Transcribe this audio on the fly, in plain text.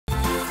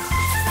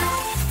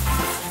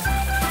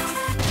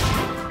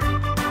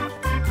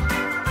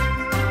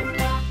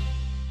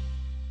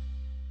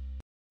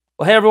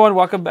Well, hey everyone,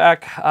 welcome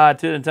back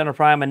to Nintendo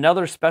Prime.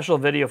 Another special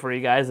video for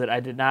you guys that I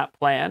did not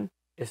plan.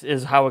 This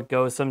is how it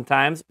goes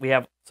sometimes. We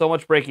have so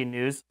much breaking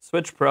news,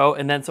 Switch Pro,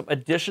 and then some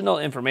additional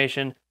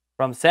information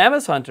from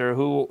Samus Hunter,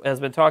 who has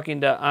been talking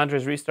to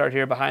AndresRestart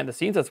here behind the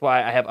scenes. That's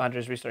why I have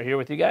AndresRestart here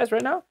with you guys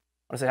right now. Want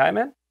to say hi,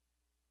 man?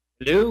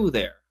 Hello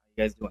there. How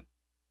you guys doing?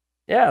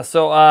 Yeah,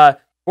 so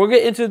we'll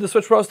get into the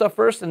Switch Pro stuff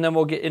first, and then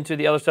we'll get into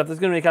the other stuff. This is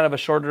going to be kind of a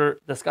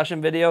shorter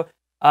discussion video.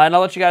 And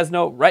I'll let you guys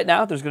know right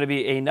now, there's going to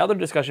be another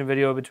discussion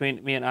video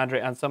between me and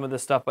Andre on some of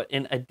this stuff, but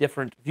in a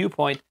different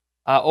viewpoint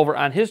over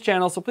on his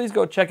channel. So please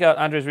go check out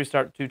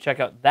AndresRestart to check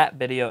out that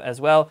video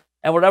as well.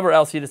 And whatever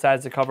else he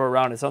decides to cover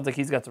around. It sounds like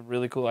he's got some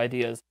really cool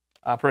ideas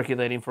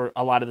percolating for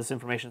a lot of this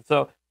information.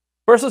 So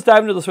first, let's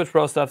dive into the Switch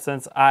Pro stuff,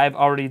 since I've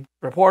already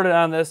reported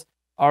on this,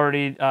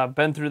 already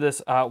been through this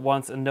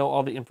once and know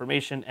all the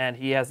information, and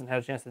he hasn't had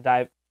a chance to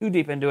dive too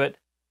deep into it.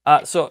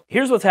 So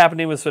here's what's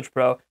happening with Switch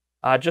Pro.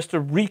 Just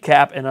to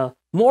recap in a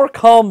more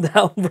calmed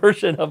down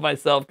version of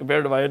myself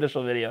compared to my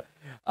initial video.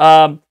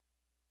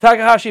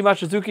 Takahashi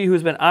Machizuki,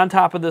 who's been on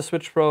top of the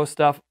Switch Pro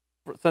stuff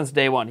since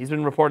day one. He's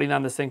been reporting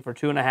on this thing for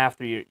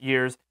 2.5-3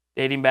 years,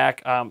 dating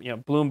back,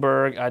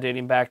 Bloomberg,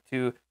 dating back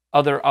to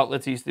other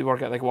outlets he used to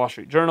work at, like Wall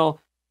Street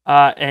Journal.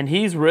 And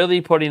he's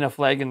really putting a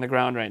flag in the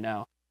ground right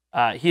now.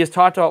 He has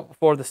talked about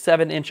before the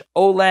 7-inch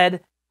OLED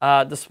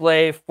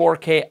display,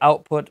 4K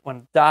output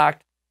when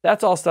docked.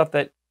 That's all stuff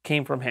that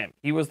came from him.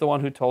 He was the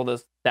one who told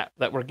us that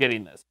we're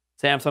getting this.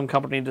 Samsung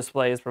Company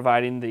Display is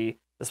providing the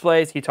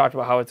displays. He talked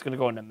about how it's going to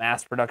go into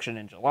mass production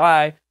in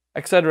July,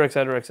 etc.,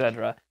 etc.,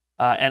 etc.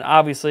 And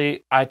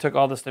obviously, I took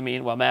all this to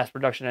mean, well, mass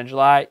production in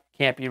July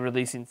can't be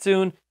releasing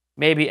soon.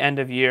 Maybe end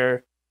of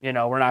year. You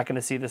know, we're not going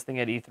to see this thing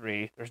at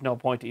E3. There's no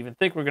point to even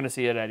think we're going to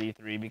see it at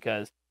E3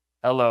 because,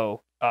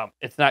 hello,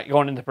 it's not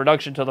going into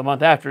production till the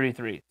month after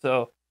E3.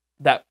 So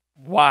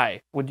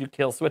why would you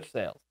kill Switch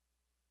sales?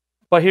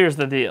 But here's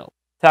the deal.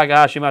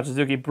 Takahashi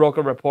Machizuki broke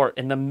a report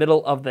in the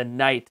middle of the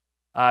night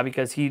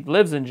because he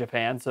lives in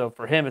Japan, so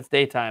for him it's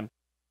daytime.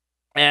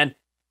 And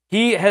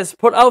he has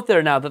put out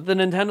there now that the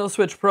Nintendo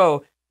Switch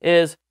Pro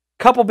is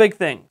a couple big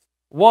things.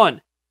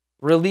 One,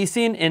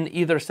 releasing in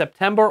either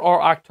September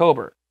or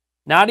October.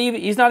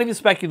 He's not even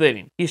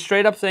speculating. He's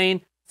straight up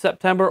saying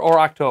September or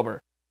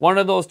October. One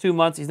of those 2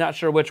 months, he's not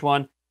sure which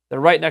one. They're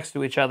right next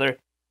to each other.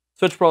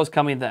 Switch Pro is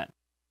coming then.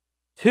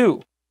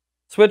 Two,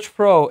 Switch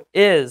Pro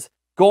is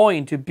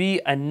going to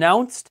be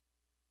announced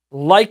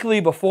likely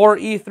before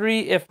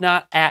E3, if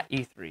not at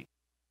E3.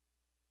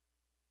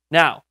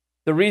 Now,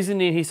 the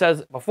reasoning he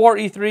says before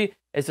E3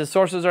 is his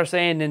sources are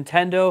saying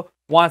Nintendo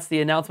wants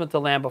the announcement to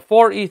land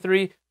before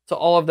E3, so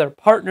all of their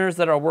partners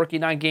that are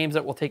working on games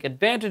that will take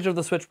advantage of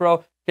the Switch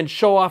Pro can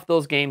show off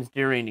those games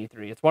during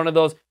E3. It's one of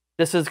those,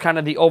 this is kind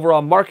of the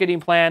overall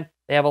marketing plan.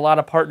 They have a lot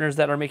of partners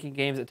that are making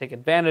games that take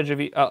advantage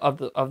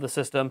of the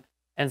system,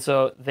 and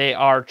so they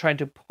are trying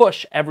to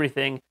push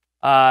everything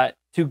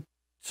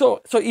so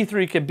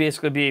E3 could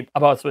basically be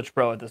about Switch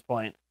Pro at this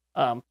point.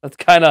 That's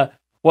kind of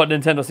what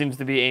Nintendo seems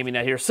to be aiming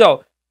at here.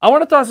 So I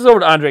want to toss this over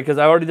to Andre because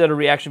I already did a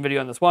reaction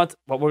video on this once,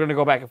 but we're going to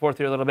go back and forth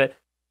here a little bit.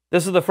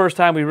 This is the first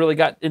time we really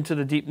got into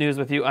the deep news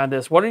with you on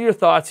this. What are your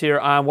thoughts here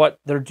on what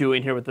they're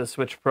doing here with the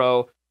Switch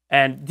Pro?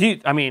 And do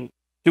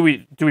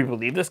we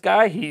believe this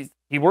guy?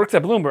 He works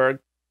at Bloomberg.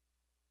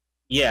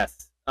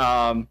 Yes.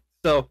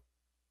 So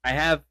I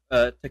have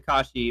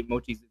Takashi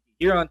Mochizuki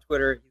here on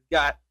Twitter. He's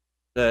got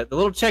the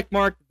little check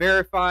mark,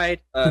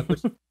 verified,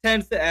 which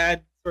tends to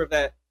add sort of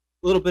that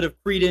little bit of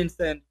credence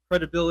and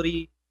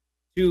credibility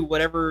to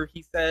whatever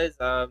he says.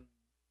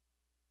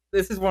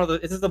 This is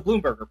a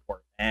Bloomberg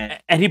report,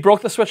 and he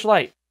broke the Switch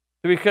Lite.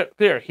 To be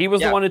clear, he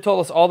was the one who told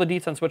us all the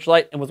deets on Switch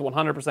Lite and was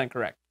 100%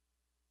 correct.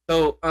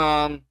 So,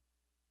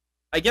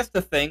 I guess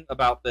the thing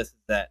about this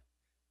is that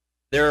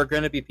there are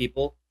going to be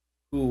people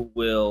who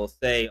will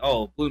say,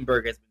 "Oh,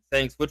 Bloomberg has been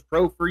saying Switch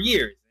Pro for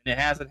years and it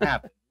hasn't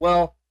happened."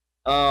 Well,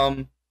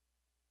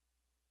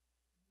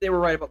 they were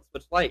right about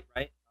the Switch Lite,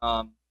 right?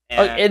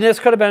 And this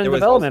could have been in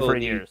development for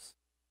years,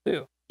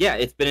 too. Yeah,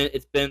 it's been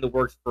in the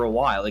works for a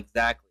while,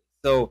 exactly.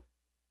 So,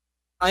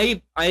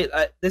 I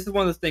this is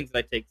one of those things that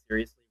I take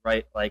seriously,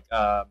 right? Like,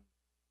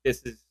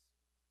 it's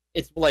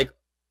like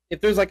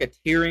if there's like a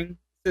tiering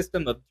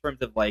system in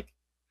terms of like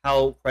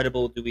how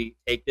credible do we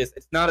take this?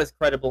 It's not as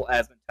credible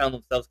as Nintendo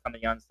themselves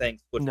coming out and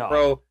saying Switch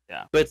Pro,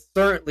 but it's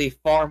certainly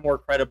far more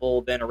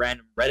credible than a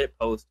random Reddit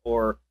post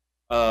or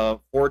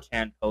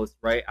 4chan post,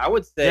 right? I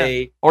would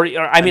say,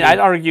 I'd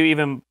argue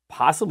even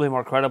possibly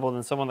more credible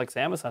than someone like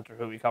Samus Hunter,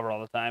 who we cover all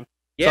the time.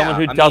 Yeah,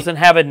 someone who doesn't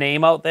have a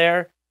name out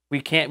there.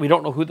 We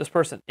don't know who this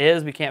person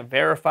is. We can't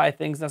verify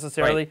things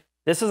necessarily. Right.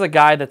 This is a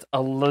guy that's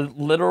a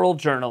literal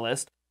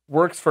journalist,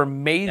 works for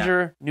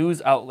major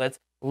news outlets,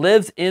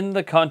 lives in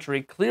the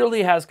country,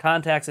 clearly has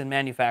contacts in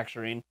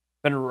manufacturing,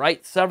 been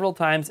right several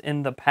times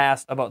in the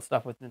past about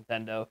stuff with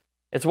Nintendo.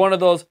 It's one of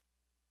those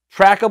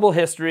trackable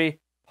history,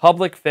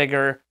 public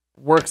figure,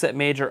 works at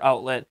major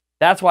outlet.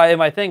 That's why in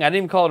my thing, I didn't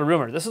even call it a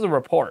rumor. This is a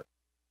report.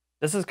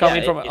 This is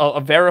coming from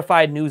a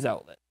verified news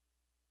outlet.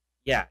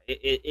 Yeah,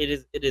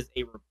 it is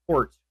a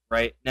report,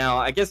 right? Now,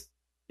 I guess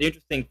the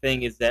interesting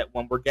thing is that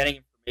when we're getting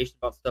information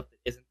about stuff that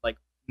isn't like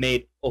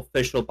made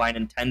official by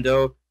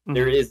Nintendo,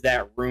 there is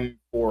that room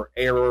for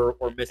error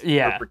or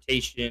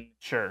misinterpretation,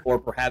 sure, or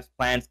perhaps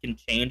plans can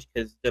change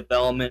because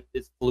development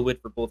is fluid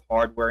for both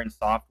hardware and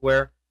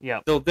software. yeah.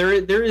 So there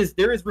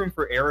is room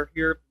for error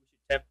here.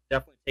 We should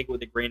definitely take it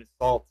with a grain of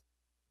salt.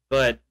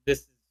 But this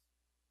is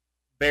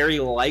very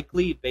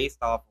likely based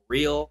off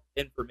real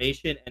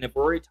information, and if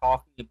we're already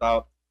talking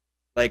about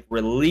like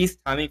release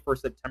timing for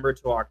September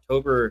to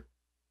October,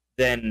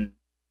 then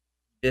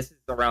this is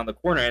around the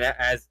corner. And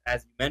as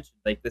you mentioned,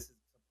 like this is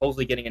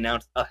supposedly getting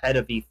announced ahead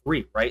of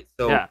E3, right?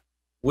 So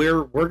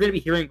we're going to be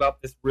hearing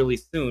about this really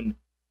soon,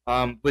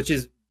 which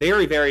is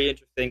very, very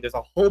interesting. There's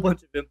a whole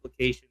bunch of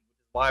implications,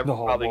 which is why we're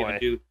probably going to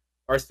do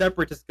our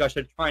separate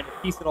discussion, trying to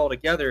piece it all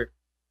together.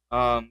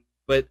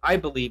 But I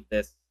believe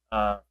this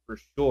for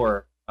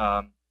sure.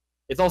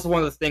 It's also one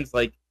of those things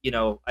like,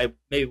 I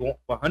maybe won't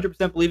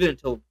 100% believe it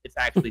until it's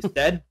actually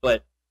said,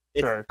 but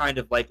it's kind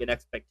of like an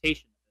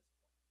expectation.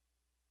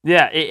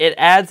 Yeah, it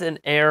adds an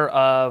air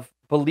of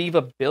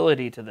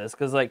believability to this,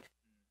 because like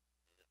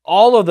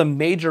all of the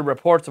major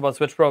reports about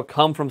Switch Pro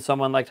come from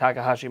someone like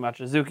Takahashi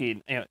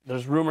Machizuki.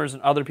 There's rumors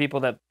and other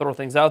people that throw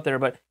things out there,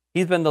 but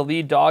he's been the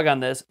lead dog on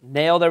this,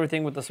 nailed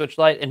everything with the Switch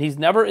Lite, and he's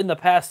never in the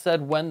past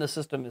said when the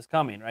system is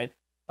coming, right?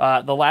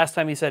 The last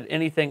time he said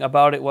anything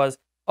about it was,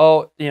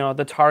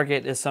 the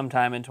target is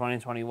sometime in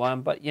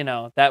 2021, but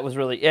that was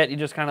really it. He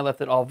just kind of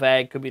left it all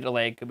vague, could be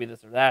delayed, could be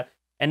this or that.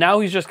 And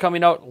now he's just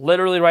coming out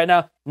literally right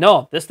now.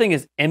 No, this thing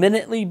is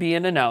imminently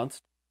being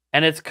announced,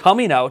 and it's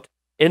coming out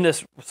in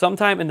this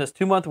sometime in this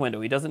 2-month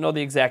window. He doesn't know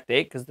the exact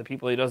date because the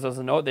people he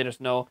doesn't know it. They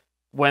just know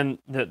when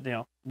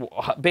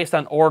based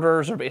on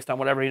orders or based on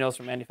whatever he knows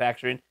from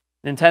manufacturing.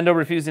 Nintendo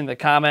refusing to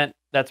comment,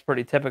 that's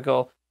pretty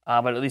typical.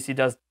 But at least he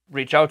does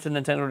reach out to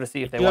Nintendo to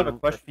see if they want to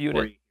refute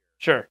it.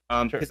 Sure.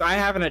 Because I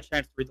haven't had a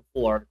chance to read the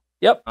full article.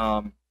 Yep.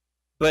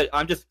 But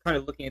I'm just kind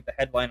of looking at the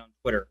headline on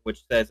Twitter,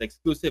 which says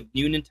exclusive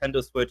new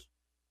Nintendo Switch,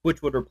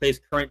 which would replace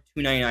current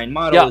 $299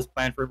 model, is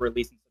planned for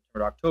release in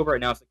September to October.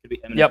 Announced it could be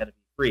imminent ahead of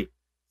E3.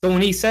 So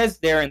when he says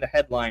there in the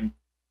headline,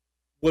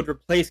 would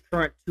replace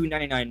current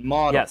 $299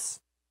 model, yes,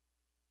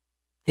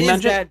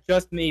 that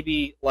just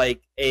maybe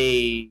like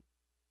a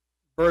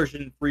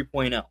version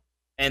 3.0?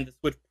 And the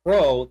Switch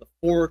Pro, the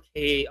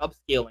 4K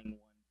upscaling one,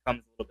 comes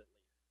a little bit later.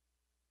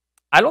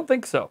 I don't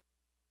think so.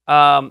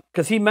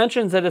 Because he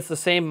mentions that it's the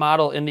same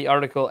model in the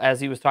article as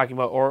he was talking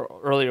about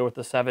earlier with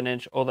the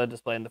 7-inch OLED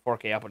display and the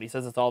 4K output. He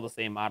says it's all the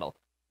same model.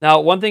 Now,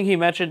 one thing he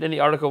mentioned in the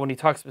article when he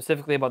talked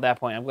specifically about that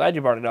point, I'm glad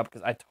you brought it up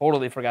because I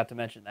totally forgot to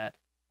mention that.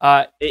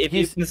 If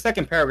he's in the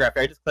second paragraph,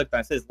 I just clicked on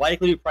it. It says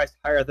likely priced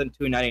higher than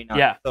 $299.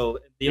 Yeah. So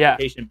the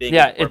implication being,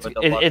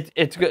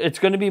 it's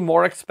going to be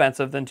more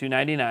expensive than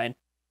 $299.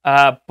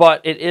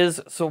 But it is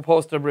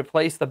supposed to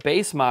replace the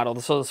base model.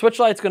 So the Switch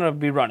Lite's going to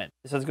be running.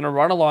 So it's going to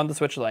run along the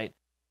Switch Lite.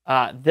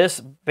 This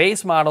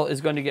base model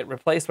is going to get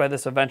replaced by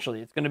this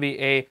eventually. It's going to be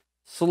a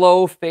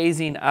slow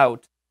phasing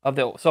out of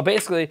the. So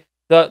basically,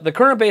 the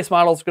current base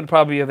model is going to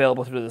probably be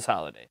available through this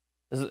holiday.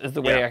 Is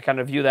the way I kind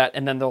of view that,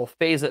 and then they'll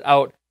phase it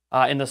out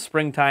in the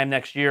springtime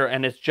next year,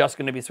 and it's just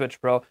going to be Switch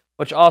Pro,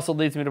 which also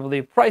leads me to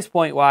believe price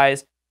point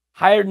wise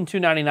higher than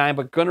 $299,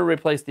 but going to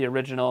replace the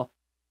original.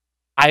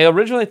 I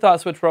originally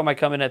thought Switch Pro might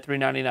come in at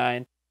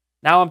 $399.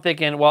 Now I'm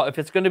thinking, well, if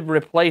it's going to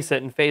replace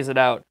it and phase it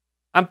out,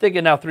 I'm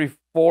thinking now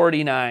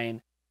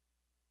 $349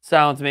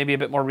 sounds maybe a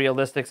bit more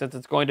realistic, since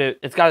it's got to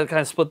kind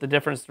of split the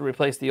difference to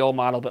replace the old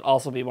model, but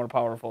also be more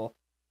powerful.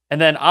 And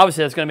then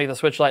obviously that's going to make the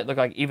Switch Lite look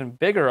like even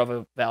bigger of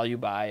a value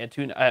buy at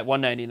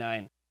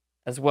 $199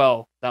 as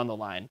well down the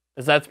line,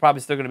 because that's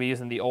probably still going to be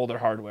using the older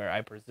hardware,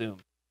 I presume.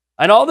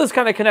 And all this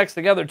kind of connects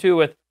together too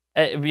with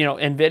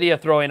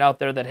NVIDIA throwing out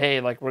there that, hey,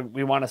 like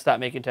we want to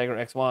stop making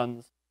Tegra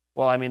X1s.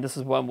 Well, I mean, this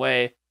is one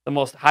way. The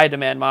most high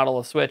demand model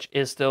of Switch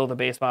is still the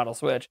base model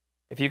Switch.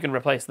 If you can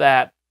replace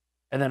that,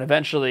 and then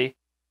eventually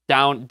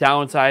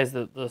downsize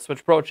the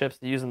Switch Pro chips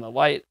to using the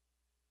Lite,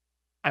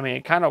 I mean,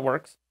 it kind of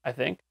works, I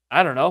think.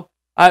 I don't know.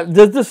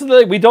 This is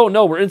the thing, we don't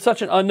know. We're in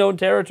such an unknown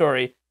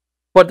territory.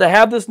 But to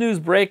have this news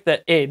break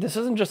that, hey, this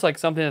isn't just like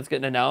something that's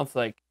getting announced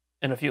like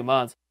in a few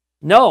months.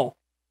 No,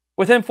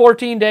 within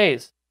 14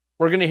 days,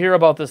 we're going to hear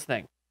about this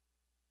thing.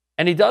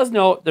 And he does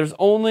note there's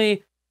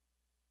only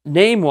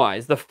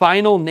name-wise, the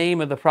final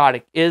name of the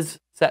product is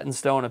set in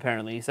stone,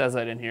 apparently. He says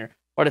that in here.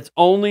 But it's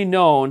only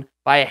known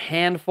by a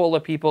handful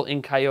of people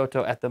in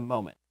Kyoto at the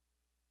moment.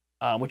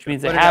 Which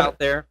means they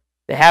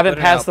haven't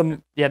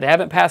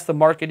passed the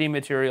marketing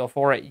material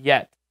for it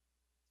yet.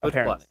 Switch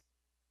apparently. Plus.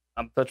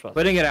 I'm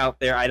putting it out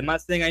there. I'm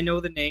not saying I know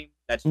the name.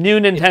 That's new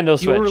Nintendo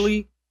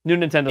Switch. New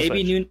Nintendo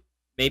Switch.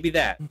 Maybe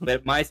that.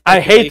 But my I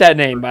hate that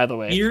name, by the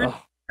way. Here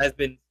has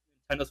been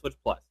Nintendo Switch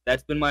Plus.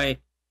 That's been my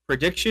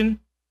prediction.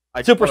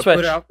 I Super Switch.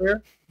 Put it out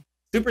there.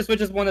 Super Switch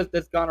is one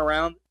that's gone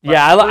around.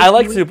 Yeah, I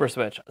like Super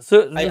Switch.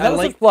 I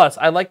like Plus.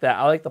 I like that.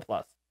 I like the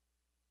Plus.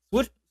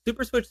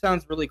 Super Switch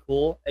sounds really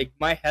cool. Like,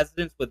 my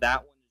hesitance with that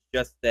one is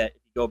just that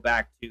if you go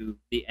back to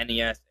the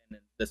NES and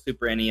the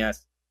Super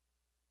NES,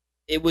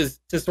 it was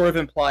to sort of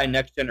imply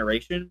next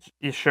generation.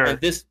 You sure?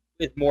 And this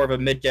it's more of a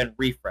mid-gen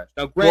refresh.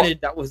 Now,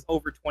 granted, that was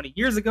over 20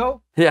 years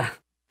ago. Yeah.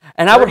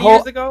 And I would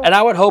hope,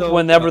 So,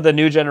 whenever the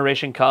new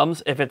generation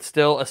comes, if it's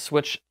still a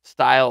Switch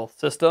style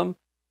system,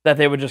 that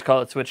they would just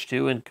call it Switch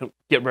 2 and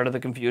get rid of the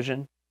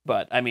confusion.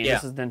 But I mean,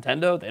 this is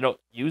Nintendo; they don't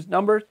use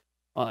numbers.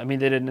 Well, I mean,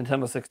 they did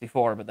Nintendo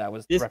 64, but that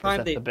was this represent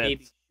time they the bits.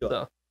 maybe should,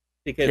 so.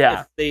 because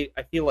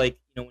I feel like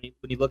when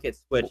you look at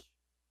Switch,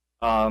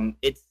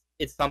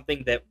 it's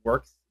something that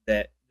works,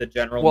 that the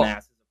general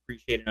masses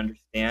appreciate and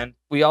understand.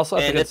 We also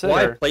have to consider,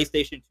 that's why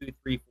PlayStation 2,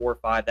 3, 4,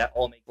 5, that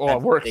all makes sense.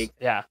 It works. They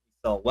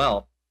sell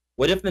well.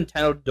 What if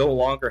Nintendo no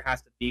longer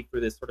has to be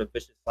through this sort of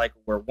vicious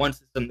cycle where one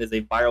system is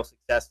a viral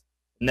success,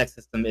 the next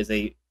system is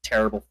a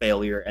terrible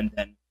failure, and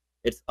then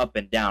it's up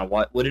and down?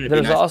 Wouldn't it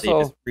be nice if they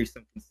just reach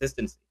some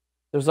consistency?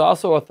 There's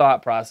also a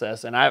thought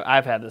process, and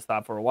I've had this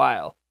thought for a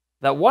while,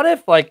 that what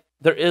if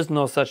there is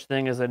no such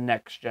thing as a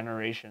next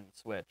generation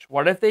Switch?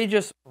 What if they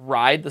just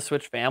ride the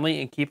Switch family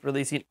and keep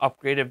releasing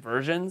upgraded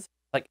versions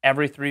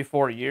every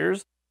 3-4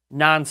 years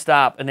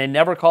nonstop, and they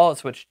never call it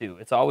Switch 2?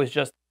 It's always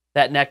just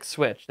that next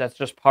Switch. That's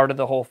just part of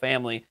the whole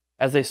family.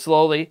 As they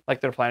slowly,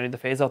 they're planning to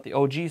phase out the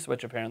OG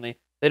Switch, apparently,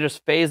 they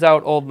just phase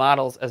out old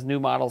models as new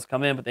models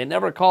come in, but they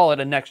never call it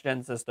a next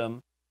gen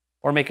system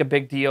or make a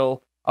big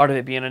deal out of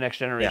it being a next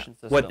generation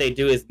system. What they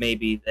do is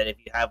maybe that if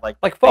you have like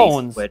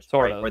phones, Switch,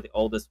 sort of, or the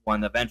oldest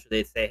one, eventually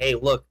they say, hey,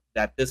 look,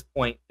 at this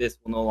point, this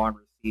will no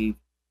longer receive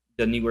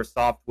the newer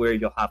software.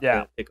 You'll have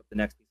to pick up the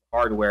next piece of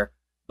hardware.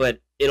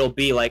 But it'll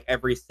be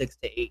every 6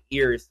 to 8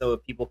 years. So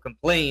if people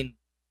complain,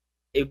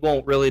 it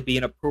won't really be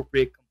an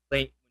appropriate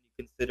complaint when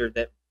you consider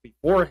that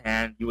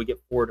beforehand you would get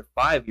 4 to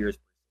 5 years.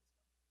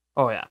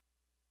 Oh yeah.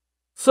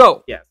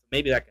 So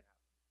maybe that could happen.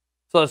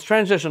 So let's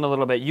transition a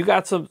little bit. You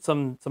got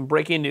some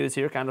breaking news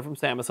here, kind of from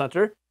Samus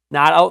Hunter.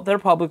 Not out there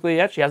publicly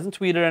yet. She hasn't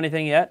tweeted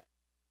anything yet,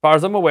 as far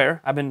as I'm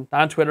aware. I've been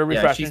on Twitter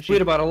refreshing. She's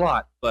tweeted about a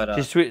lot, but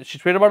she's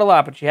tweeted about a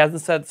lot, but she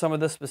hasn't said some of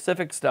the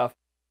specific stuff.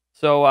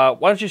 So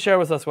why don't you share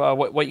with us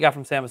what you got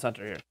from Samus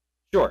Hunter here?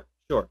 Sure.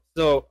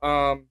 So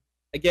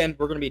again,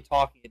 we're going to be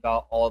talking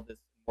about all of this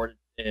more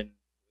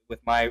with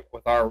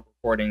our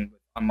recording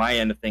on my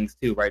end of things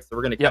too, right? So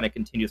we're going to kind of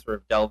continue to sort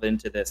of delve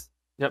into this.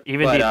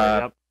 Even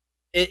deeper.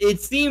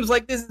 It seems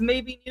like this is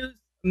maybe news,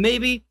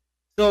 maybe.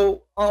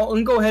 So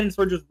I'll go ahead and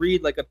sort of just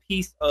read a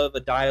piece of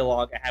a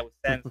dialogue I had with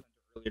Samus Hunter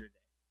earlier today.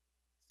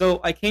 So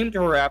I came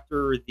to her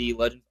after the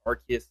Legends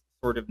Arceus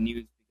sort of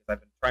news because I've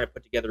been trying to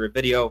put together a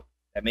video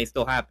that may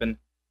still happen.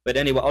 But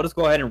anyway, I'll just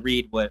go ahead and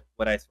read what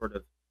I sort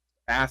of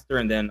asked her,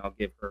 and then I'll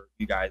give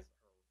you guys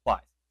her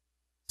replies.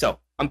 So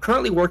I'm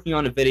currently working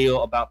on a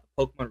video about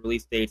the Pokemon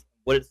release dates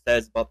and what it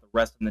says about the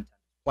rest of Nintendo's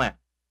plan.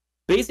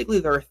 Basically,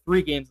 there are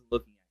 3 games I'm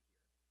looking at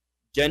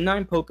here: Gen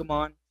 9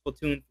 Pokemon,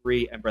 Splatoon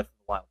 3, and Breath of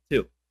the Wild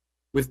 2.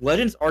 With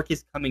Legends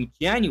Arceus coming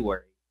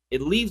January,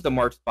 it leaves the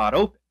March spot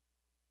open.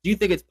 Do you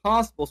think it's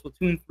possible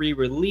Splatoon 3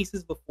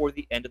 releases before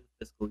the end of the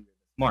fiscal year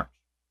this March?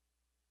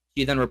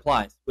 She then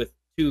replies with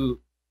 2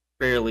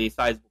 fairly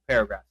sizable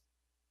paragraphs.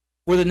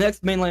 For the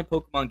next mainline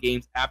Pokemon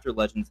games after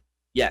Legends,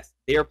 yes,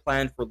 they are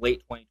planned for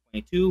late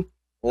 2022,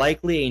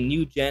 likely a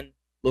new gen,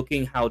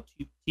 looking how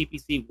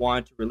TPC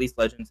wanted to release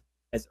Legends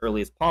as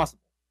early as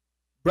possible.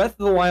 Breath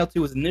of the Wild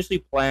 2 was initially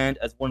planned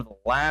as one of the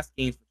last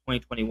games for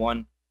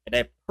 2021, and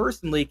I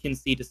personally can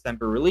see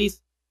December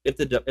release if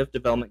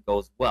development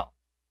goes well.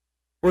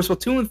 For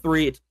Splatoon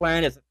 3, it's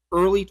planned as an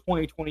early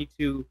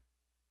 2022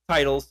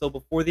 title, so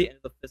before the end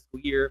of the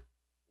fiscal year.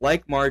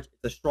 Like March,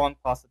 it's a strong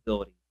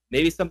possibility.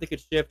 Maybe something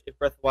could shift if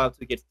Breath of the Wild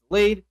 2 gets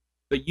delayed,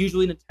 but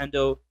usually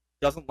Nintendo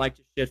doesn't like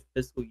to shift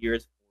fiscal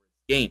years for its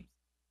games.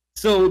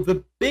 So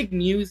the big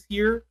news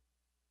here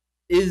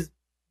is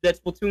that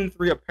Splatoon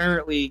 3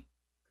 apparently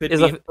could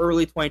be an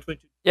early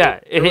 2022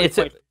 it's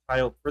a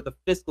title for the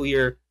fiscal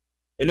year.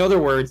 In other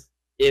words,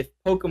 if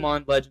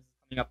Pokemon Legends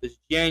is coming up this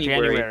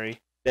January,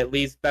 that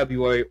leaves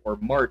February or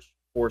March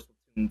for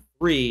Splatoon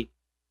 3,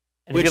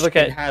 and which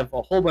can have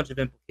a whole bunch of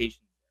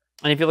implications.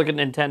 And if you look at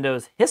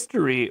Nintendo's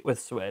history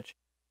with Switch,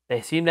 they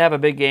seem to have a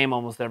big game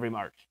almost every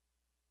March.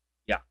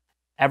 Yeah.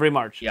 Every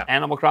March. Yeah.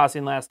 Animal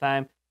Crossing last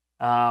time.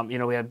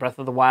 We had Breath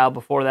of the Wild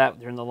before that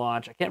during the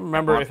launch. I can't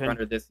remember Monster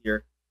Hunter this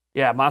year.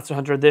 Yeah, Monster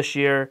Hunter this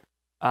year.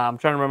 I'm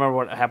trying to remember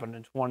what happened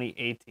in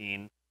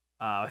 2018.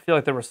 I feel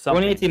like there was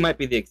something. 2018 might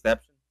be the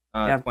exception.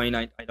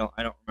 2019, I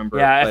don't remember.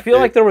 Yeah, I feel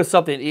like there was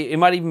something. It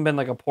might have even been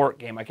like a port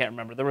game. I can't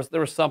remember. There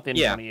was something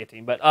in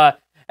 2018. But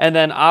and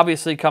then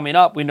obviously coming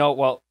up, we know.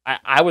 Well,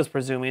 I was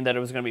presuming that it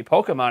was going to be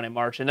Pokemon in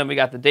March, and then we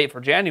got the date for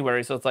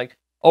January. So it's like,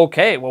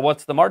 okay, well,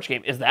 what's the March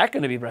game? Is that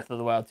going to be Breath of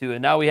the Wild 2?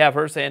 And now we have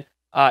her saying,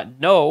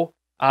 no.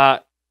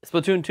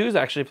 Splatoon 2 is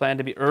actually planned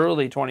to be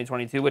early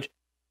 2022, which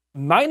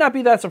might not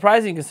be that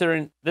surprising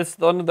considering this is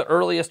one of the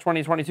earliest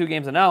 2022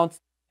 games announced,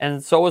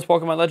 and so was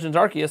Pokemon Legends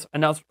Arceus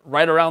announced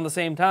right around the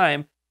same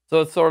time. So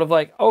it's sort of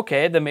like,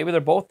 okay, then maybe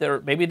they're both there.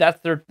 Maybe that's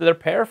their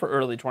pair for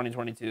early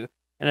 2022.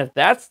 And if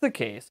that's the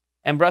case,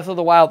 and Breath of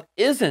the Wild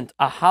isn't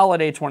a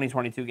holiday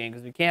 2022 game,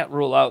 because we can't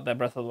rule out that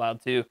Breath of the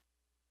Wild 2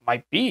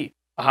 might be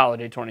a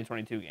holiday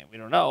 2022 game. We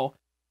don't know.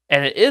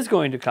 And it is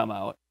going to come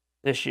out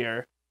this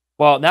year.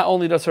 Well, not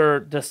only does her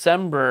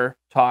December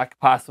talk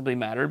possibly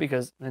matter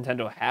because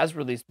Nintendo has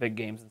released big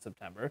games in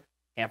September.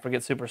 Can't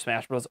forget Super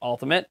Smash Bros.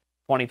 Ultimate,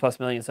 20 plus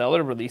million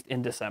seller, released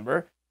in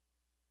December.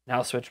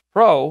 Now Switch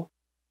Pro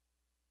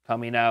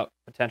coming out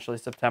potentially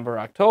September,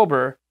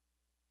 October,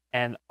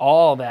 and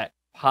all that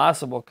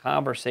possible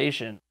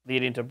conversation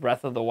leading to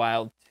Breath of the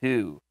Wild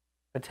 2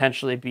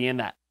 potentially being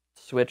that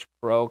Switch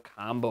Pro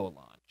combo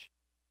launch.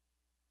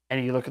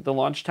 And you look at the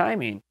launch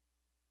timing,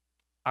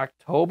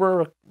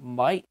 October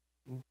might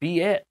be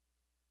it.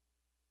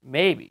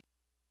 Maybe.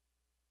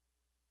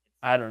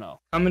 I don't know.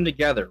 Coming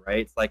together, right?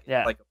 It's like Yeah.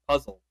 it's like a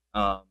puzzle.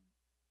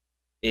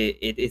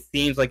 It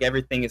seems like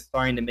everything is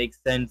starting to make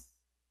sense.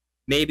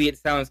 Maybe it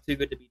sounds too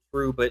good to be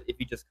true, but if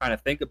you just kind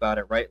of think about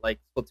it, right? Like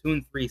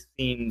Splatoon 3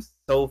 seems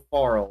so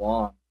far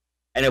along.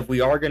 And if we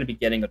are going to be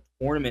getting a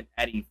tournament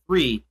at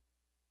E3,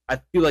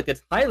 I feel like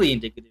it's highly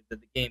indicative that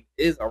the game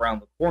is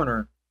around the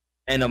corner,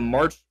 and a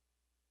March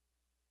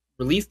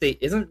release date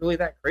isn't really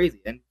that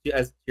crazy. And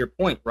as to your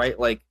point, right?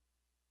 Like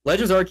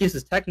Legends Arceus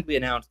is technically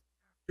announced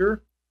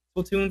after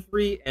Splatoon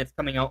 3, and it's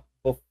coming out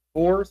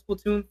before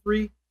Splatoon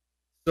 3.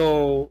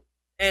 So,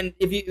 and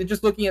if you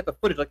just looking at the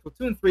footage, like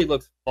Splatoon 3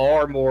 looks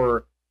far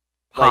more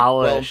like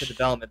well into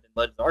development than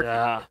Legends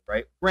Arceus, did,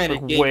 right?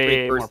 Granted, Game way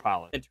Freak more versus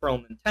polished.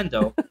 internal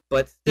Nintendo,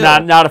 but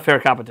still, not a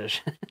fair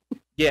competition.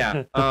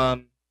 yeah.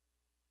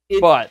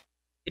 But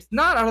it's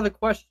not out of the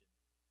question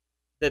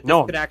that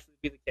this could actually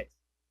be the case.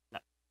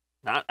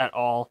 Not at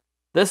all.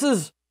 This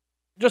is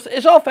just,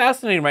 it's all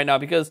fascinating right now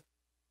because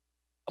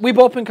we've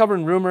both been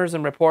covering rumors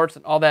and reports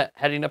and all that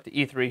heading up to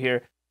E3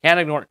 here. Can't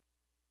ignore it.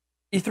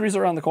 E3's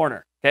around the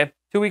corner, okay?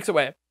 2 weeks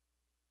away.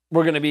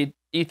 We're going to be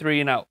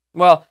E3 and out.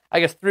 Well, I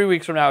guess 3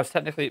 weeks from now is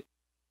technically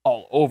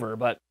all over,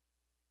 but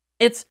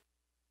it's...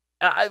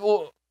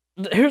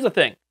 here's the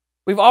thing.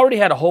 We've already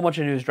had a whole bunch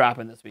of news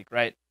dropping this week,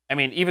 right? I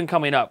mean, even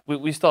coming up,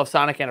 we still have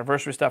Sonic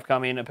Anniversary stuff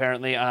coming,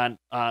 apparently, on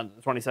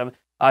the 27th.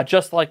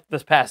 Just like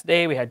this past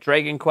day, we had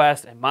Dragon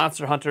Quest and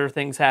Monster Hunter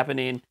things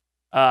happening.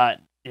 We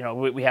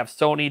have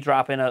Sony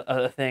dropping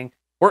a thing.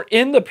 We're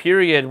in the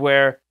period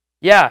where,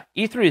 yeah,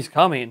 E3 is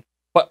coming,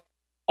 but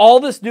all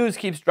this news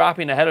keeps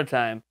dropping ahead of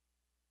time,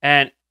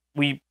 and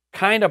we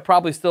kind of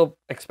probably still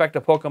expect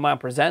a Pokemon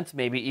Presents,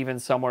 maybe even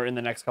somewhere in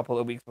the next couple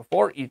of weeks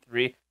before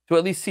E3, to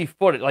at least see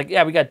footage. Like,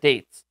 yeah, we got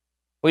dates.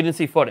 We didn't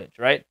see footage,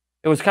 right?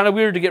 It was kind of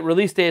weird to get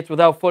release dates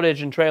without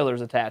footage and trailers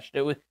attached.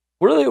 It was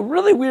really,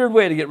 really weird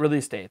way to get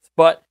release dates.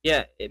 But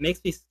yeah, it makes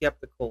me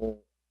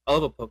skeptical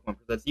of a Pokemon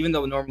Presents, even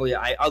though normally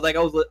I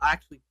was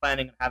actually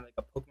planning on having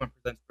like a Pokemon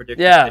Presents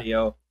prediction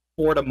video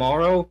for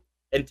tomorrow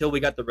until we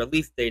got the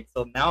release date.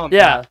 So now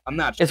I'm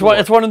not sure.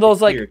 It's one of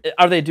those like,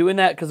 are they doing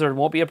that because there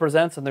won't be a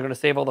Presents and they're going to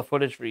save all the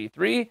footage for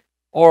E3,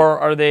 or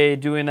are they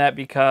doing that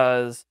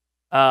because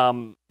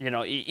even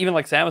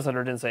like Samus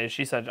Hunter didn't say,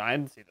 she said, I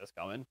didn't see this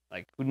coming.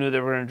 Like, who knew they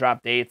were going to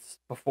drop dates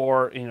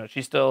before?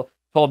 She still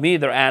told me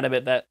they're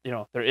adamant that,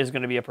 there is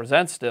going to be a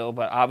Present still,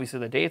 but obviously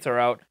the dates are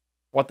out.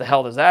 What the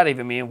hell does that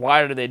even mean?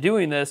 Why are they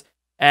doing this?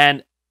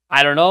 And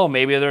I don't know,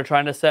 maybe they're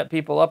trying to set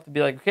people up to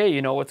be like, okay,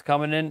 you know what's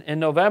coming in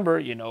November,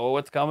 you know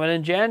what's coming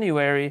in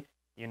January,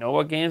 you know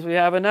what games we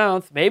have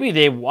announced. Maybe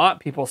they want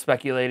people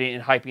speculating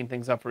and hyping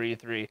things up for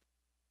E3.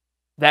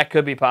 That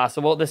could be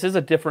possible. This is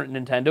a different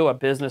Nintendo, a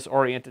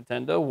business-oriented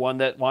Nintendo, one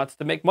that wants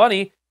to make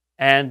money,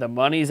 and the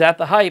money's at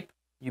the hype.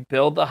 You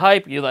build the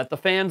hype, you let the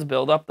fans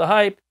build up the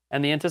hype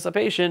and the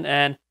anticipation,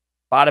 and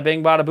bada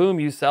bing, bada boom,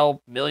 you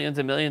sell millions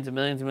and millions and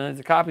millions and millions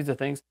of copies of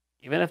things,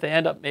 even if they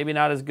end up maybe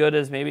not as good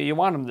as maybe you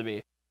want them to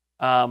be.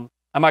 I'm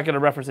not going to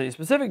reference any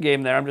specific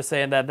game there. I'm just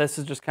saying that this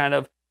is just kind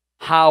of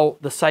how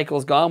the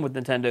cycle's gone with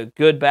Nintendo,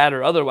 good, bad,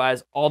 or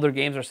otherwise. All their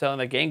games are selling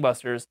like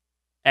gangbusters,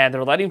 and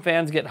they're letting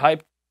fans get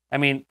hyped. I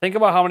mean, think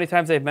about how many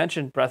times they've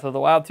mentioned Breath of the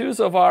Wild 2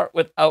 so far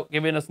without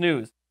giving us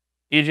news.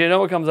 EJ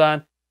Noah comes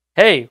on,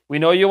 hey, we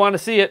know you want to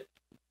see it.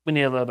 We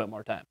need a little bit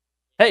more time.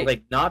 Hey,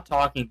 like not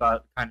talking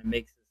about it kind of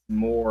makes us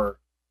more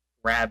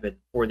rabid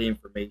for the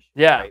information.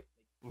 Yeah, right?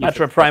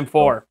 Metroid Prime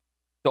 4,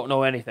 don't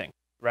know anything,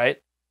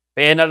 right?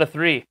 Bayonetta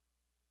 3,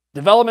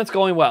 development's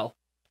going well.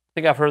 I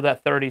think I've heard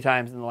that 30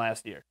 times in the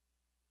last year.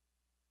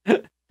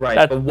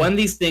 Right, but when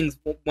these things,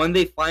 when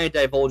they finally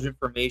divulge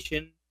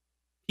information,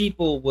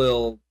 people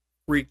will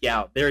freak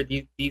out.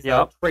 These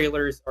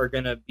trailers are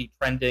going to be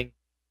trending.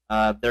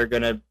 They're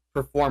going to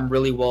perform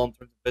really well in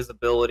terms of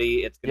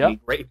visibility. It's going to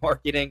be great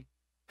marketing.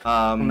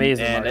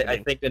 Amazing and marketing.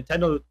 I think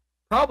Nintendo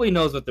probably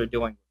knows what they're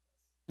doing.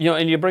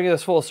 And you bring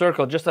this full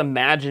circle, just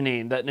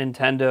imagining that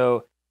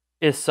Nintendo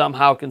is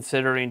somehow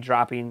considering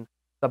dropping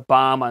the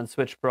bomb on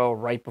Switch Pro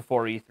right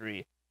before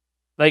E3.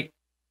 Like,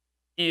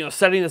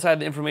 setting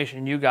aside the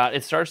information you got,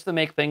 it starts to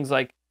make things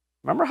like,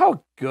 remember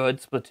how good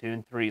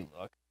Splatoon 3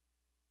 looked?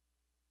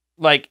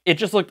 Like, it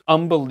just looked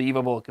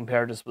unbelievable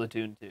compared to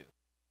Splatoon 2.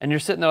 And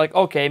you're sitting there like,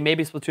 okay,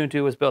 maybe Splatoon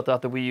 2 was built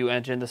out the Wii U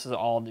engine. This is an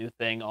all new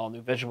thing, all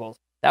new visuals.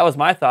 That was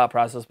my thought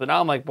process. But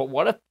now I'm like, but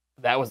what if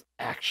that was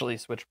actually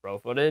Switch Pro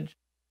footage?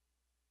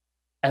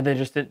 And they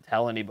just didn't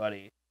tell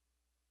anybody.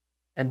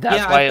 And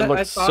that's why it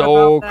looked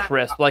so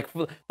crisp. Like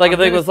if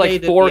it was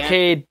like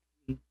 4K.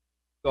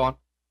 Go on.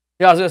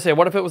 Yeah, I was gonna say,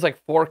 what if it was like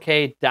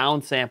 4K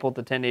downsampled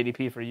to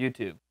 1080p for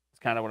YouTube? It's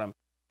kind of what I'm,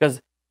 because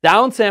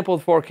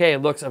downsampled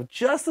 4K looks of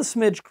just a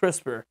smidge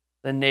crisper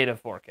than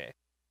native 4K.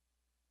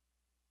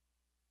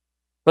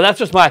 But that's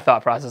just my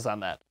thought process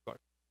on that, of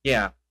course.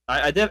 Yeah,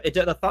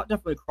 the thought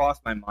definitely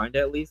crossed my mind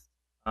at least.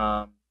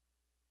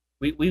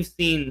 We've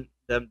seen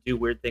them do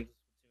weird things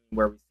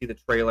where we see the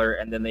trailer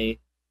and then they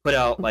put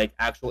out like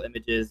actual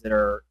images that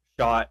are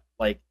shot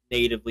like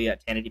natively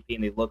at 1080p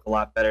and they look a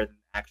lot better than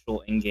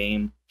actual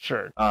in-game.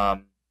 Sure.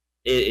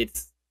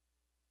 It's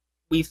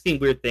we've seen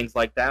weird things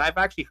like that. I've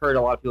actually heard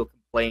a lot of people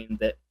complain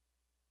that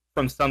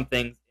from some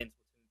things in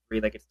Splatoon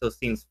 3, like it still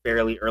seems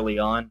fairly early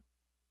on.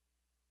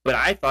 But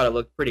I thought it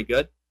looked pretty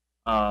good.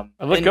 It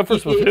looked good for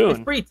Splatoon.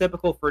 It's pretty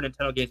typical for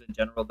Nintendo games in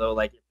general, though.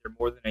 Like if they're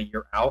more than a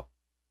year out,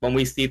 when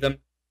we see them,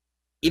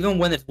 even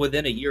when it's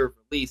within a year of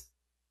release,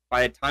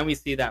 by the time we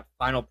see that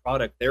final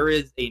product, there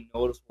is a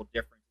noticeable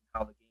difference in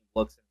how the game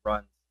looks and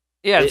runs.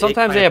 Yeah,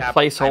 sometimes they have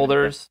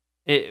placeholders.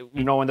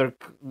 When they're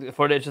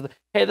footage,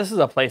 hey, this is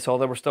a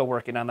placeholder. We're still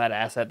working on that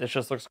asset. This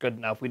just looks good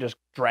enough. We just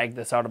dragged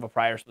this out of a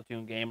prior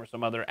Splatoon game or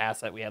some other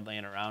asset we had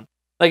laying around.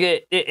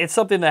 Like it's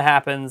something that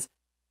happens,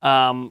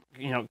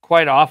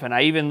 quite often.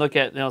 I even look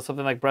at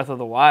something like Breath of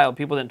the Wild.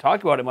 People didn't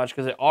talk about it much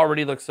because it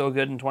already looked so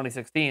good in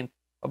 2016.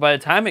 But by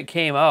the time it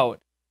came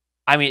out,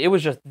 I mean, it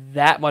was just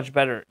that much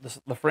better.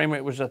 The frame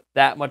rate was just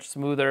that much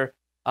smoother.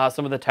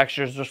 Some of the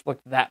textures just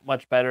looked that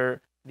much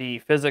better. The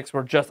physics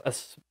were just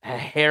a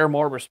hair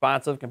more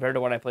responsive compared to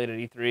what I played at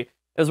E3. It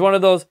was one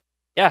of those,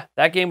 yeah,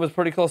 that game was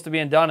pretty close to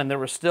being done, and there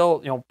were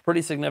still,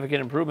 pretty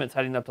significant improvements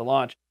heading up to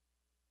launch.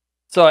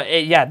 So,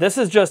 yeah, this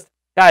is just,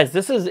 guys,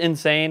 this is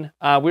insane.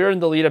 We're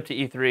in the lead up to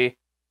E3.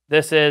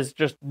 This is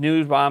just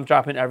news bombs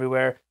dropping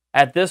everywhere.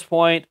 At this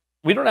point,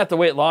 we don't have to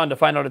wait long to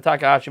find out if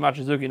Takahashi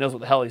Machizuki knows what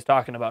the hell he's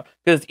talking about.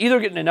 Because it's either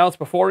getting announced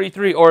before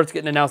E3 or it's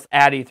getting announced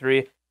at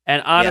E3.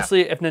 And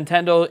honestly, if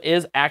Nintendo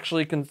is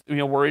actually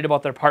worried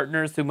about their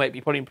partners who might be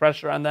putting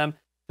pressure on them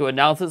to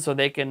announce it so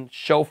they can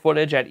show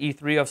footage at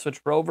E3 of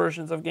Switch Pro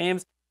versions of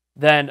games,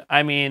 then,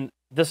 I mean,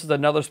 this is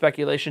another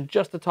speculation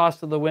just to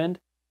toss to the wind.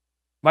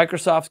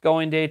 Microsoft's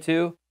going day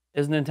 2.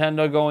 Is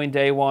Nintendo going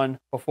day 1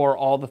 before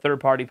all the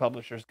third-party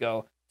publishers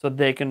go so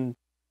they can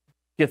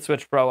get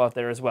Switch Pro out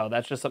there as well?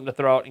 That's just something to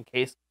throw out in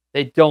case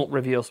they don't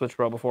reveal Switch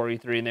Pro before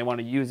E3 and they want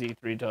to use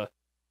E3 to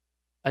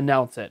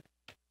announce it.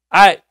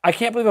 I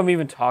can't believe I'm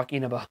even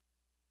talking about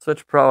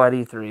Switch Pro at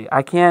E3.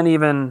 I can't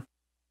even.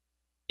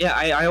 Yeah,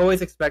 I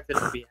always expect it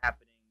to be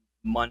happening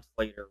months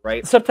later,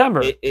 right?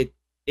 September.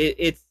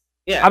 It's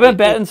yeah. I've been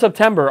betting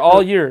September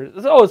all year.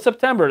 Oh, it's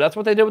September. That's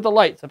what they did with the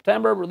light.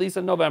 September, release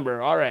in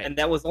November. All right. And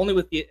that's only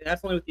with the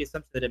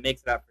assumption that it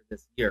makes it out for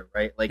this year,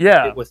 right? Like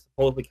it was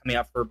supposedly coming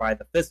out by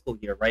the fiscal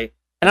year, right?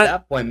 And at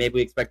that point, maybe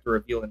we expect a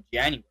reveal in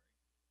January.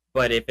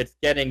 But if it's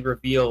getting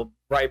revealed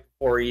right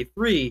before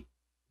E3,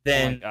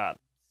 then oh my God.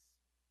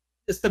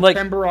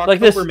 September,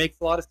 October makes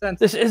a lot of sense.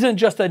 This isn't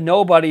just a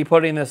nobody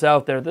putting this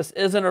out there. This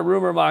isn't a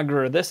rumor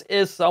monger. This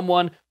is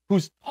someone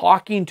who's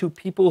talking to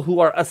people who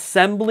are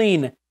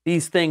assembling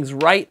these things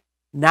right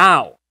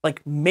now,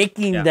 like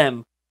making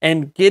them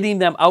and getting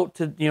them out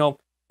to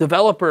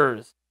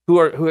developers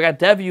who got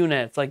dev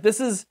units. Like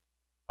this is,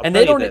 and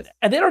they don't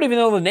even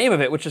know the name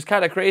of it, which is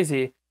kind of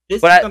crazy.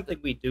 This is something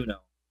we do know.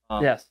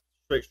 Yes,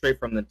 straight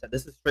from Nintendo.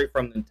 This is straight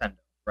from Nintendo,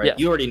 right? Yes.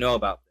 You already know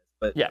about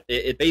this, but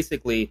it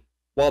basically.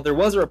 While there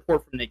was a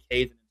report from Nick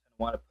Hayes that Nintendo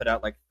wanted to put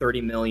out like 30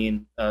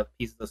 million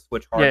pieces of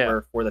Switch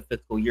hardware for the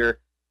fiscal year,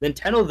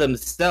 Nintendo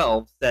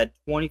themselves said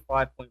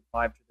 25.5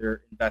 to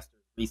their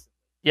investors recently.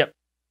 Yep,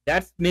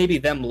 that's maybe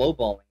them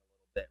lowballing a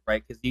little bit,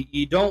 right? Because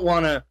you don't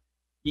want to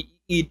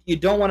you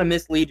don't want to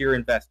mislead your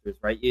investors,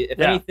 right? If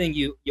anything,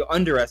 you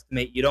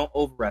underestimate, you don't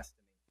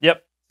overestimate.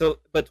 Yep. So,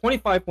 but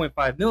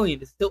 25.5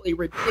 million is still a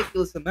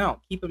ridiculous amount.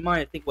 Keep in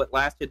mind, I think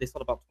last year they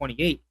sold about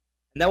 28,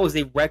 and that was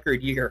a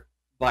record year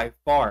by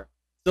far.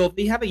 So if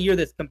they have a year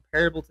that's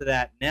comparable to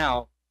that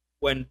now,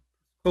 when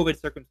COVID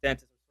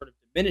circumstances are sort of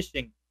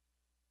diminishing,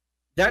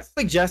 that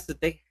suggests that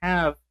they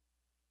have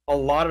a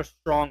lot of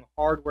strong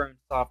hardware and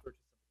software to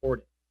support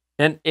it.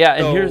 And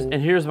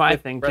here's my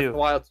thing Breath too. of the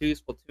Wild 2,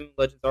 Splatoon,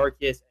 Legends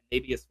Arceus, and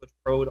maybe a Switch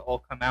Pro to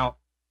all come out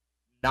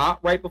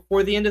not right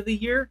before the end of the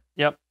year.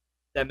 Yep,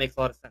 that makes a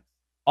lot of sense.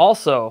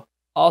 Also,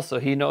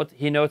 he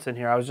notes in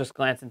here. I was just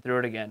glancing through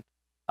it again.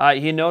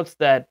 He notes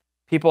that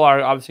people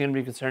are obviously going to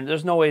be concerned.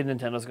 There's no way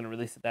Nintendo's going to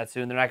release it that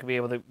soon. They're not going to be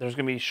able to. There's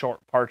going to be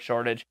part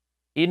shortage.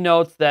 He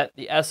notes that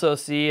the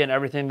SoC and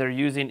everything they're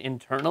using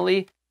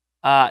internally,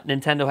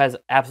 Nintendo has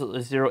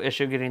absolutely zero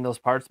issue getting those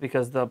parts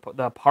because the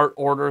part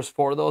orders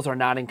for those are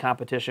not in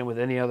competition with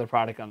any other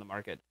product on the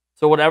market.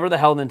 So whatever the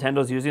hell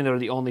Nintendo's using, they're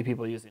the only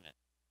people using it.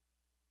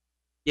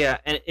 Yeah,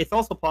 and it's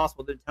also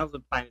possible that Nintendo's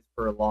been planning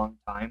for a long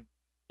time.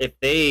 If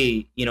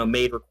they,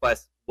 made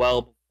requests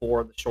well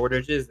before the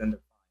shortages, then they're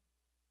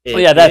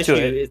fine. That's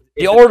too.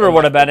 The order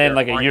would have been in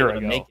like a year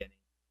ago.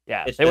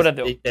 Yeah, they would have.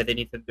 They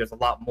need to. There's a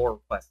lot more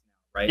requests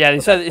now, right? Yeah, he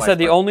said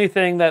the only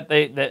thing that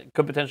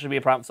could potentially be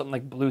a problem, something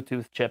like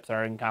Bluetooth chips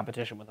are in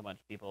competition with a bunch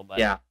of people.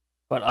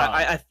 But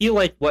I feel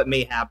like what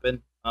may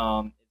happen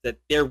is that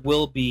there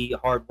will be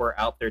hardware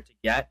out there to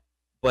get,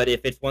 but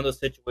if it's one of those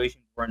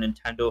situations where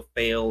Nintendo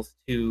fails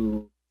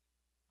to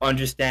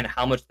understand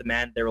how much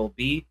demand there will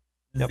be,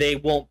 they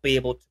won't be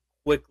able to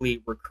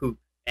quickly recoup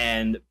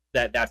and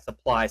that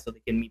supply so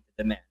they can meet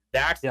the demand.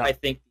 That's I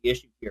think the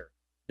issue here.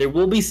 There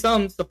will be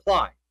some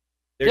supply.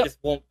 There just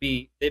won't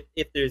be if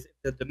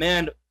the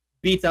demand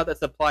beats out that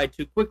supply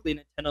too quickly,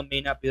 Nintendo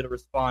may not be able to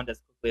respond as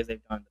quickly as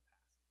they've done in the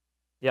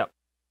past. Yep.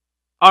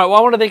 All right, well,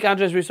 I want to thank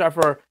AndresRestart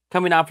for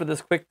coming on for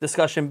this quick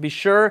discussion. Be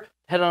sure to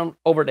head on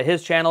over to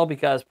his channel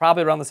because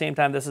probably around the same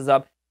time this is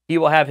up, he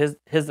will have his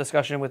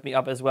discussion with me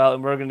up as well,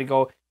 and we're going to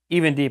go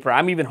even deeper.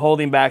 I'm even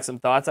holding back some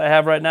thoughts I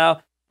have right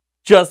now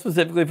just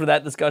specifically for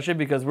that discussion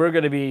because we're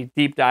going to be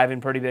deep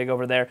diving pretty big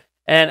over there.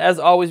 And as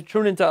always,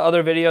 tune into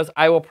other videos.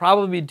 I will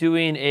probably be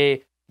doing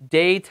a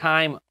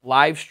daytime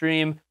live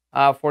stream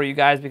for you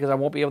guys because I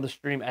won't be able to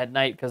stream at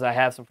night because I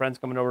have some friends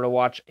coming over to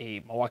watch a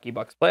Milwaukee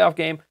Bucks playoff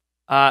game.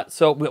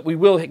 So we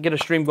will get a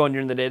stream going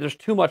during the day. There's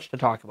too much to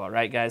talk about,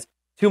 right, guys?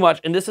 Too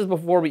much. And this is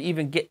before we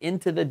even get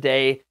into the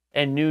day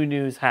and new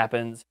news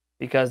happens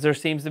because there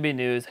seems to be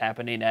news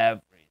happening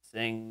every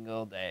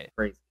single day.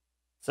 Crazy.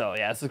 So,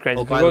 yeah, this is crazy.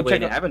 Oh, by the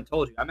way, I haven't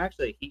told you, I'm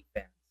actually a Heat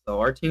fan. So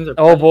our teams are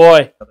oh, boy.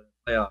 In the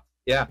playoffs.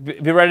 Yeah.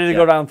 Be ready to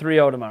go down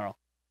 3-0 tomorrow.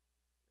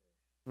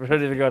 We're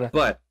ready to go to.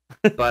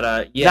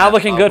 But yeah. Not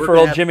looking good for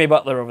old Jimmy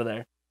Butler over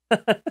there.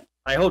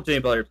 I hope Jimmy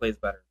Butler plays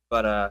better.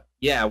 But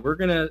yeah, we're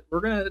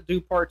gonna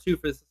do part 2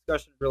 for this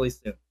discussion really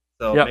soon.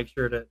 So make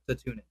sure to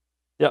tune in.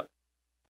 Yep.